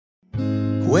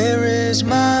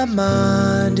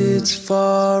mind, it's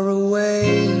far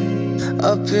away.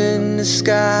 Up in the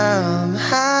sky, I'm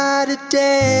high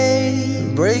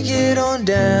today. Break it on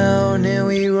down and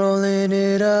we rolling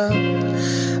it up.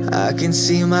 I can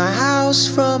see my house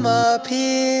from up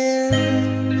here.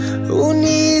 Who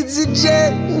needs a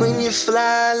jet when you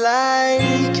fly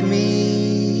like me?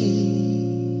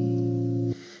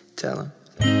 Tell 'em.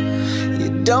 You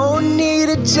don't need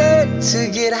a jet to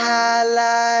get high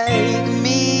like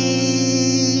me.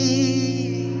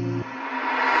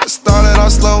 Started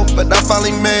off slow, but I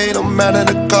finally made them matter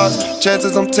the cost.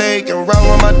 Chances I'm taking, ride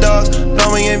with my dogs.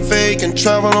 No, we ain't faking,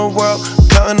 travel the world,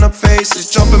 counting up faces.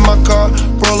 Jump in my car,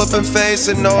 roll up and face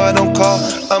it. No, I don't call,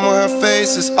 I'm on her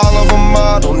faces. All of them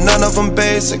model, none of them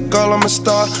basic. Girl, I'm a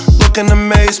star, look in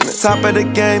amazement. Top of the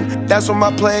game, that's where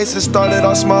my place is. Started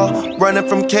off small, running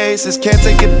from cases. Can't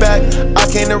take it back, I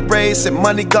can't erase it.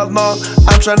 Money got long,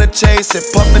 I'm trying to chase it.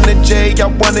 Puffin' the J, I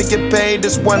wanna get paid.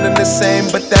 It's one and the same,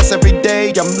 but that's every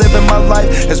day. I'm living my life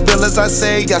as real as I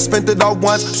say. I spent it all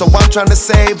once, so I'm trying to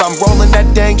save. I'm rolling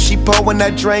that dank, she pouring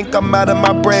that drink. I'm out of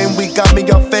my brain, we got me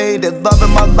all faded.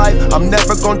 Loving my life, I'm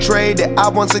never gonna trade it. I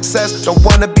want success, don't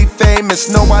wanna be famous.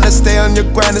 Know how to stay on your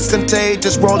grind, it's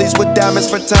contagious. Rollies with diamonds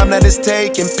for time that it's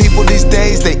taking. People these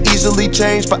days, they easily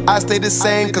change, but I stay the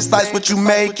same, cause life's what you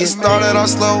make it. Started off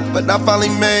slow, but I finally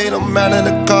made them matter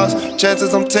the cost.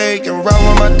 Chances I'm taking, ride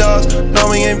with my dogs. No,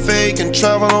 we ain't faking,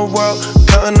 travel the world,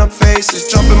 counting up faces.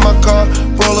 Jump in my car,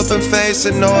 roll up and face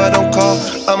it. No, I don't call,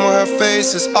 I'm on her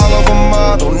faces. All of them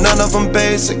model, none of them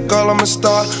basic. Girl, I'm a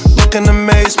star, look in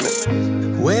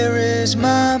amazement. Where is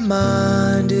my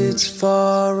mind? It's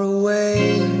far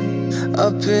away.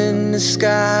 Up in the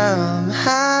sky, I'm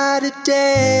high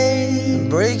today.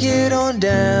 Break it on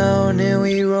down and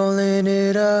we rolling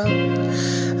it up.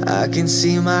 I can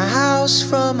see my house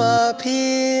from up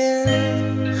here.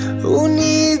 Who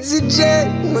needs a jet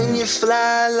when you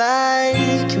fly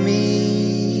like me?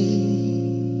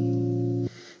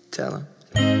 Tell 'em.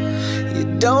 You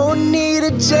don't need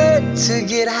a jet to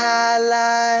get high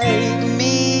like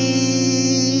me.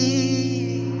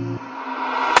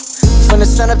 From the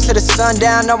sun up to the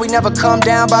sundown, no, we never come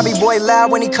down. Bobby boy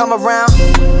loud when he come around.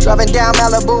 Driving down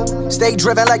Malibu, stay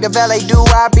driven like the valet do.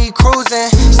 I be cruising,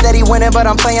 steady winning, but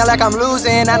I'm playing like I'm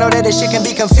losing. I know that this shit can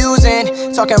be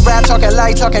confusing. Talking rap, talking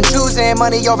light, talking choosing.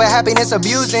 Money over happiness,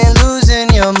 abusing. Losing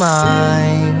your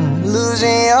mind,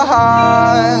 losing your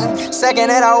heart. Second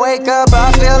that I wake up,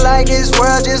 I feel like this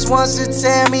world just wants to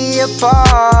tear me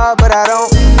apart. But I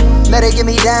don't let it get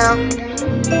me down,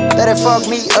 let it fuck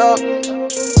me up.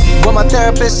 What my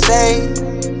therapist say,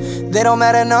 they don't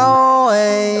matter no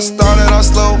way. Started off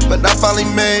slow, but I finally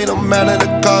made them matter the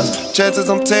cost. Chances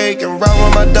I'm taking, ride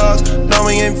with my dogs. No,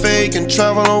 we ain't faking,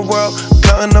 travel the world,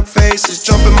 counting up faces.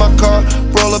 Jump in my car,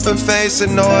 roll up and face it.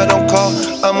 No, I don't call,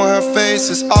 I'm on her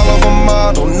faces. All of them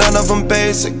model, none of them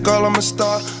basic. Girl, I'm a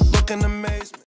star, look in amazement.